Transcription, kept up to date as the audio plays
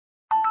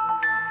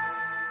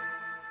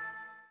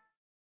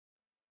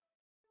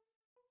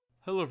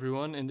Hello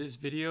everyone, in this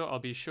video I'll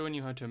be showing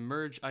you how to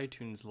merge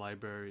iTunes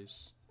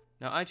libraries.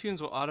 Now iTunes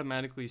will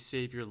automatically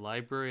save your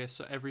library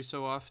every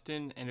so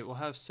often, and it will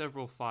have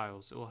several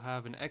files. It will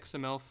have an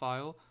XML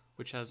file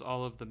which has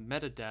all of the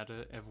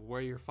metadata of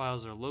where your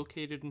files are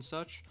located and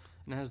such,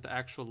 and it has the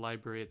actual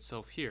library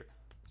itself here.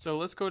 So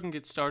let's go ahead and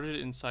get started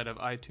inside of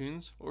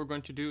iTunes. What we're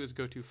going to do is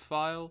go to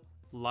File,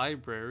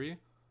 Library,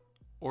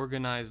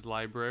 Organize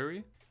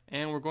Library,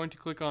 and we're going to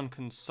click on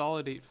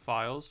Consolidate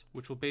Files,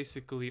 which will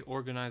basically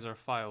organize our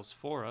files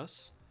for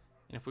us.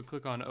 And if we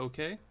click on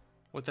OK,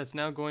 what that's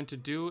now going to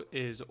do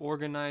is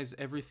organize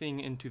everything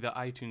into the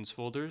iTunes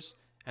folders,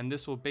 and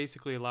this will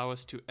basically allow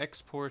us to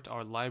export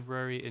our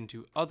library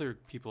into other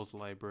people's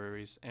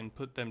libraries and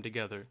put them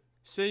together.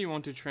 Say you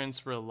want to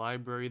transfer a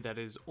library that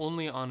is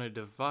only on a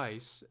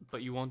device,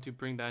 but you want to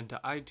bring that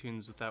into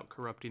iTunes without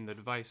corrupting the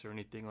device or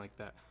anything like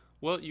that.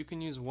 Well, you can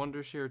use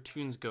Wondershare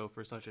TunesGo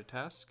for such a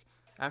task.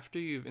 After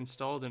you've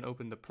installed and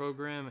opened the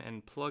program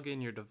and plug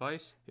in your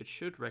device, it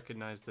should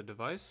recognize the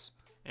device.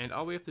 And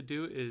all we have to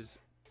do is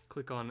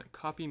click on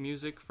Copy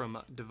Music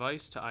from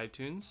Device to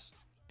iTunes,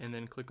 and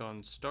then click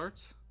on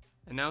Start.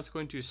 And now it's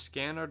going to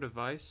scan our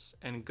device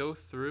and go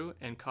through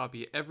and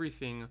copy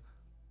everything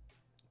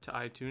to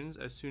iTunes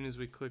as soon as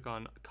we click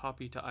on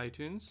Copy to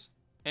iTunes.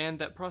 And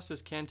that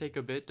process can take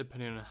a bit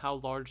depending on how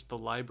large the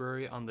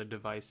library on the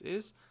device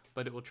is,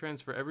 but it will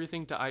transfer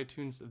everything to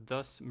iTunes,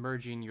 thus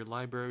merging your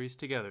libraries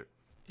together.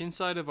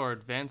 Inside of our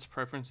advanced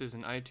preferences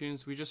in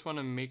iTunes, we just want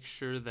to make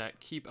sure that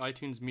Keep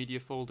iTunes Media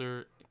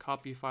folder,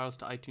 Copy Files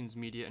to iTunes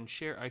Media, and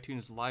Share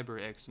iTunes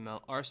Library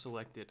XML are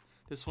selected.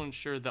 This will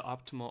ensure the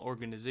optimal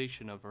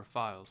organization of our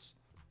files.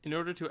 In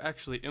order to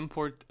actually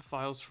import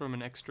files from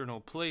an external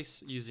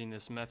place using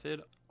this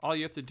method, all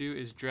you have to do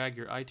is drag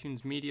your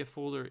iTunes Media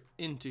folder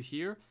into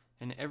here,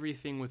 and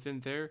everything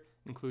within there,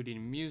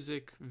 including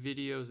music,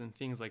 videos, and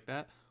things like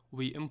that, will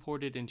be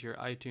imported into your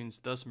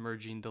iTunes, thus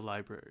merging the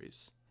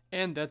libraries.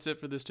 And that's it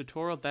for this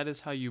tutorial. That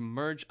is how you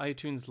merge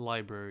iTunes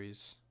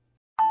libraries.